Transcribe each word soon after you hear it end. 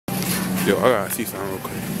Yo, I gotta see something real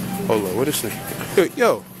quick. Hold on, what is this?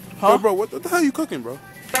 Yo, huh? Bro, what the hell you cooking, bro?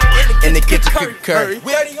 In the kitchen, cooking curry.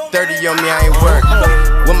 30 on me, I ain't work.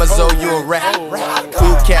 With my Zoe, you a rat.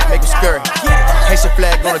 Cool cat, make a skirt. Haitian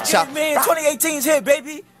flag on the chop. Man, 2018's here,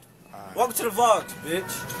 baby. Welcome to the vlogs,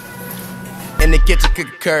 bitch. In the kitchen,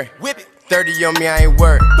 cooking curry. 30 on me, I ain't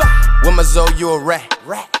work. With my Zoe, you a rat.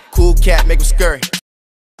 Cool cat, make a skirt.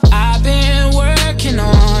 I've been working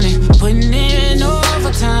on it, putting in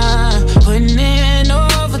overtime, putting in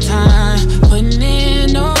overtime, putting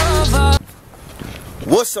in over.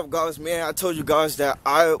 What's up, guys, man? I told you guys that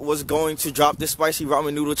I was going to drop this spicy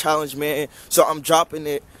ramen noodle challenge, man. So I'm dropping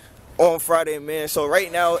it on Friday, man. So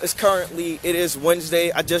right now, it is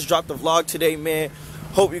Wednesday. I just dropped the vlog today, man.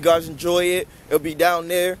 Hope you guys enjoy it. It'll be down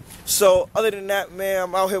there. So other than that, man,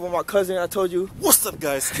 I'm out here with my cousin. I told you. What's up,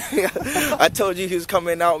 guys? I told you he was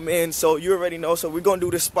coming out, man. So you already know. So we're gonna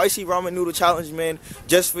do the spicy ramen noodle challenge, man,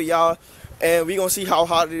 just for y'all. And we're gonna see how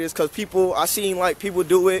hot it is, cause I seen like people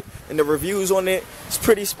do it and the reviews on it. It's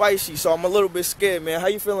pretty spicy, so I'm a little bit scared, man. How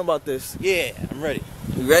you feeling about this? Yeah, I'm ready.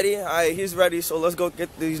 You ready? All right, he's ready. So let's go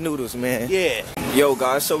get these noodles, man. Yeah. Yo,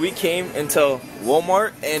 guys, so we came into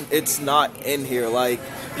Walmart and it's not in here. Like,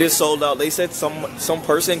 it's sold out. They said some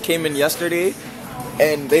person came in yesterday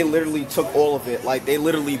and they literally took all of it. Like, they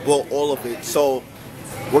literally bought all of it. So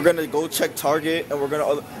we're gonna go check Target and we're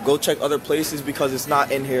gonna go check other places because it's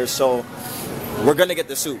not in here. So we're gonna get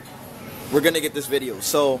the soup. We're gonna get this video.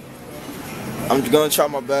 So I'm gonna try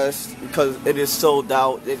my best because it is sold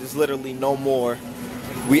out. It is literally no more.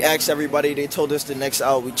 We asked everybody, they told us the next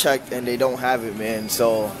hour, we checked and they don't have it, man.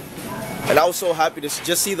 So, and I was so happy to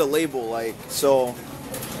just see the label, like, so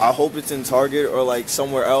I hope it's in Target or like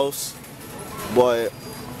somewhere else, but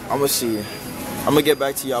I'm gonna see. I'm gonna get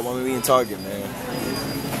back to y'all when we in Target, man.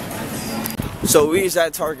 So we is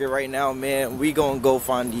at Target right now, man. We gonna go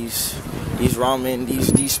find these ramen,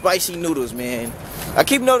 these spicy noodles, man. I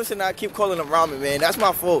keep noticing that I keep calling them ramen, man. That's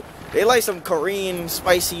my fault. They like some Korean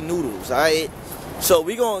spicy noodles, alright? So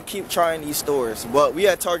we gonna keep trying these stores, but we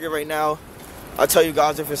at Target right now. I'll tell you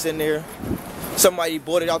guys if it's in there. Somebody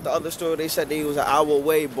bought it out the other store. They said they was an hour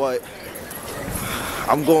away, but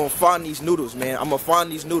I'm gonna find these noodles, man. I'm gonna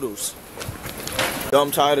find these noodles. Yo,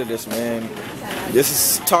 I'm tired of this, man. This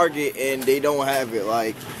is Target and they don't have it.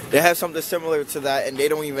 Like, they have something similar to that and they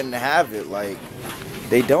don't even have it. Like,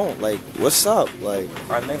 they don't. Like, what's up? Like,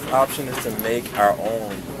 our next option is to make our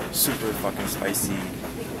own super fucking spicy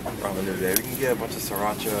ramen noodle. We can get a bunch of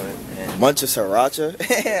sriracha and bunch of sriracha.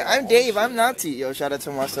 I'm Dave. I'm Nati. Yo, shout out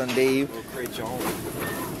to my son Dave. We'll create your own.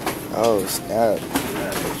 Oh snap!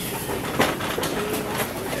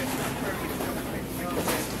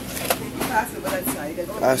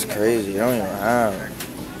 That's crazy. I don't even have.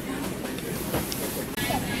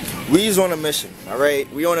 We's on a mission. All right,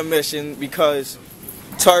 we on a mission because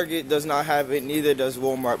Target does not have it. Neither does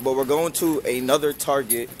Walmart. But we're going to another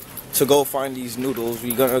Target to go find these noodles.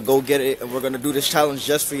 We're gonna go get it and we're gonna do this challenge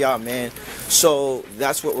just for y'all, man. So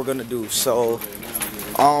that's what we're gonna do. So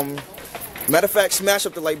matter of fact, smash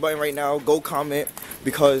up the like button right now, go comment,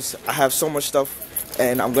 because I have so much stuff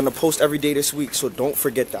and I'm gonna post every day this week, so don't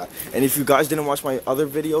forget that. And if you guys didn't watch my other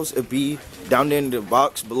videos, it'll be down there in the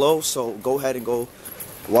box below, so go ahead and go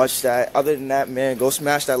watch that. Other than that, man, go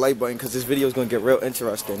smash that like button because this video is gonna get real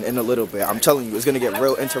interesting in a little bit. I'm telling you, it's gonna get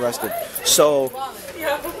real interesting. So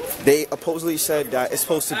they supposedly said that it's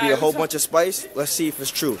supposed to be a whole bunch of spice. Let's see if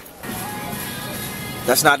it's true.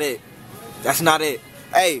 That's not it. That's not it.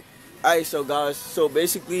 Hey, alright, so guys, so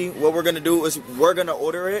basically what we're gonna do is we're gonna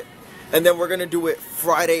order it and then we're gonna do it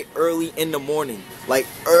Friday early in the morning. Like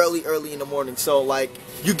early in the morning. So like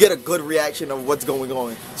you get a good reaction of what's going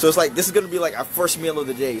on. So it's like this is gonna be like our first meal of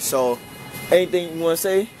the day. So anything you wanna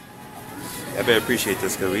say? I better appreciate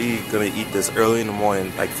this because we gonna eat this early in the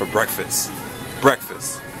morning, like for breakfast.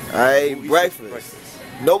 Alright, breakfast.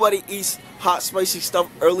 Nobody eats hot spicy stuff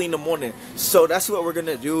early in the morning. So that's what we're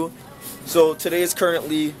gonna do. So today is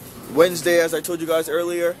currently Wednesday, as I told you guys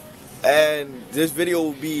earlier, and this video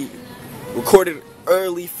will be recorded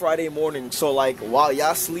early Friday morning. So like while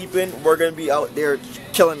y'all sleeping, we're gonna be out there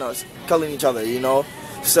killing each other, you know.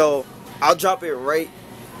 So I'll drop it right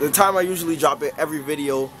the time I usually drop it, every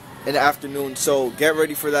video in the afternoon. So get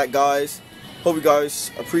ready for that, guys. Hope you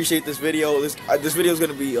guys appreciate this video. This video is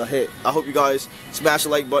gonna be a hit. I hope you guys smash the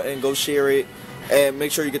like button, go share it, and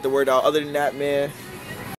make sure you get the word out. Other than that, man.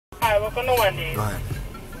 Alright, welcome to Wendy's. Go ahead.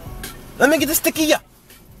 Let me get the sticky up.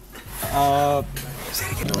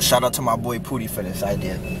 Shout out to my boy Pooty for this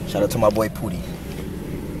idea. Shout out to my boy Pooty.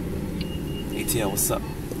 ATL, what's up?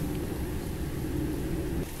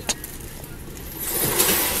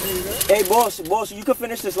 Hey, boss, you can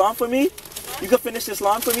finish this line for me? You can finish this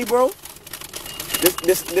line for me, bro?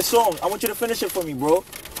 This song, I want you to finish it for me, bro.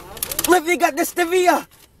 Livy got the stevia.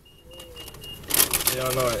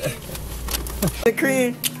 Y'all know it. The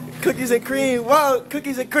cream, cookies and cream, what?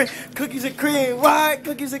 Cookies and cream, what?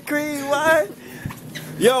 Cookies and cream, what?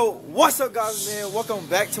 Yo, what's up, guys, man? Welcome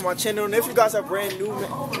back to my channel. And if you guys are brand new, man.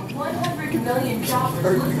 100 million jobs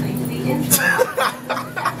are losing to the internet.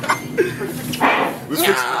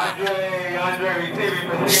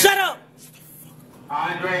 Shut up!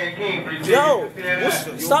 Andre and King. Yo,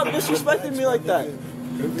 stop disrespecting me like that.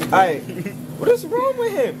 Alright, what is wrong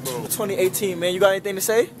with him? 2018, man. You got anything to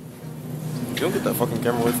say? Don't get that fucking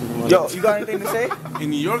camera away from me. Yo, you got anything to say?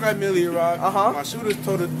 In New York, I merely robbed. My shooters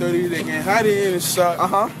told us 30 they can hide it in and shot.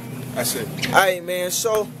 That's it. Alright, man.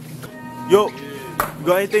 So, yo, you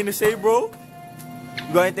got anything to say, bro?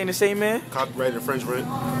 You got anything to say, man? Copyright infringement.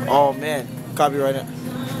 Oh, man. Copyright it.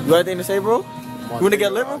 You got anything to say, bro? You wanna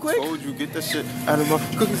get lit real quick? I told you, get that shit out of my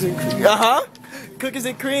cookies and cream. Cookies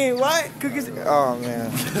and cream, what? Cookies and... Oh,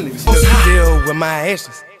 man. In the field with my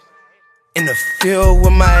actions. In the field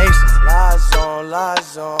with my actions. Lies on,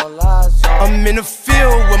 lies on, lies on. I'm in the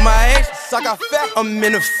field with my actions. Suck a fat. I'm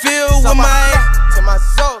in the field with my actions. To my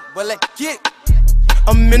soul, but let's get.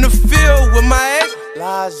 I'm in the field with my actions.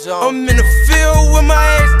 Lies on. I'm in the field with my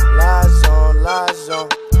actions. Lies on, lies on.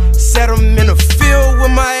 Said I'm in the field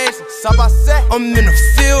with my actions. Stop, I said. I'm in the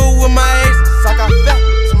field.